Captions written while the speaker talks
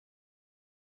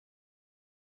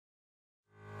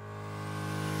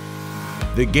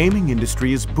The gaming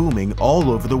industry is booming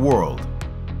all over the world.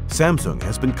 Samsung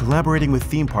has been collaborating with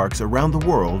theme parks around the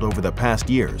world over the past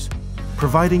years,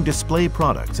 providing display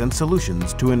products and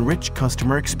solutions to enrich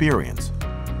customer experience.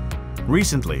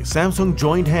 Recently, Samsung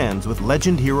joined hands with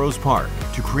Legend Heroes Park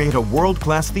to create a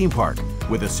world-class theme park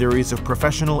with a series of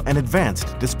professional and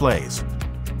advanced displays.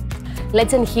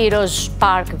 Legend Heroes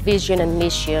Park vision and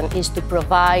mission is to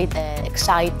provide an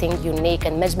exciting, unique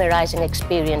and mesmerizing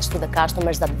experience to the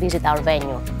customers that visit our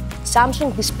venue.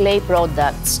 Samsung display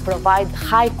products provide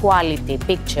high-quality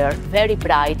picture, very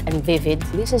bright and vivid.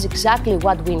 This is exactly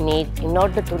what we need in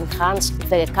order to enhance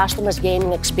the customer's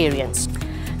gaming experience.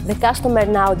 The customer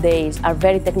nowadays are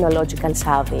very technological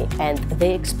savvy and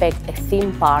they expect a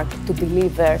theme park to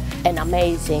deliver an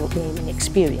amazing gaming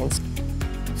experience.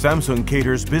 Samsung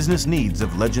caters business needs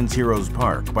of Legends Heroes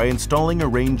Park by installing a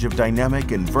range of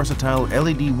dynamic and versatile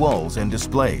LED walls and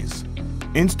displays.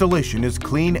 Installation is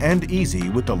clean and easy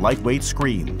with the lightweight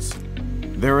screens.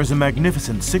 There is a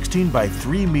magnificent 16 by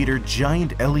 3 meter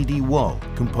giant LED wall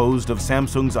composed of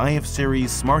Samsung's IF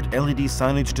series smart LED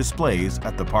signage displays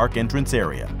at the park entrance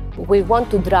area. We want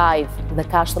to drive the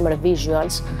customer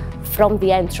visuals from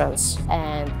the entrance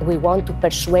and we want to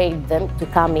persuade them to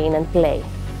come in and play.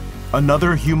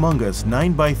 Another humongous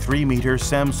 9 by 3 meter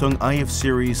Samsung IF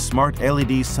series smart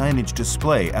LED signage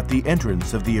display at the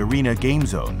entrance of the arena game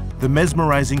zone. The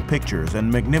mesmerizing pictures and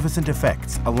magnificent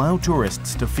effects allow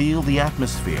tourists to feel the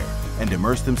atmosphere and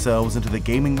immerse themselves into the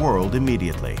gaming world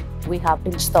immediately. We have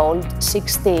installed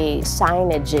 60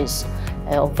 signages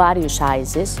of various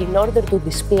sizes in order to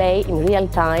display in real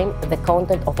time the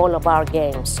content of all of our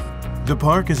games. The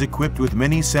park is equipped with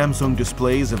many Samsung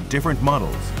displays of different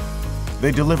models.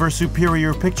 They deliver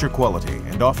superior picture quality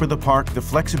and offer the park the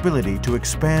flexibility to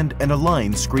expand and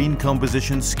align screen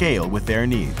composition scale with their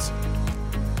needs.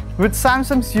 With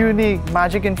Samsung's unique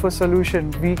Magic Info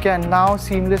solution, we can now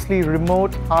seamlessly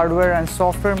remote hardware and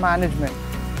software management,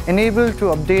 enabled to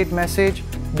update message,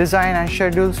 design and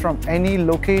schedules from any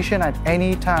location at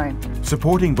any time.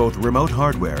 Supporting both remote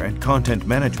hardware and content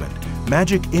management,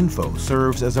 Magic Info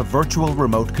serves as a virtual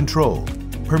remote control,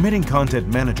 permitting content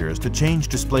managers to change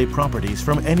display properties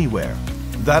from anywhere.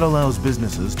 That allows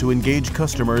businesses to engage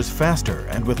customers faster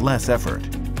and with less effort.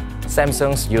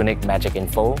 Samsung's unique Magic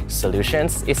Info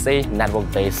solutions is a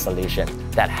network-based solution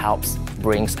that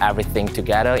brings everything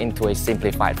together into a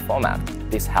simplified format.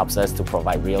 This helps us to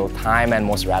provide real-time and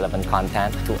most relevant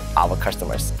content to our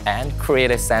customers and create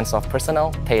a sense of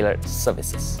personal, tailored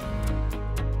services.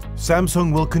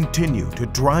 Samsung will continue to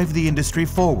drive the industry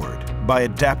forward by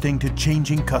adapting to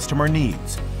changing customer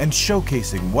needs and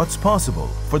showcasing what's possible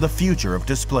for the future of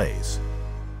displays.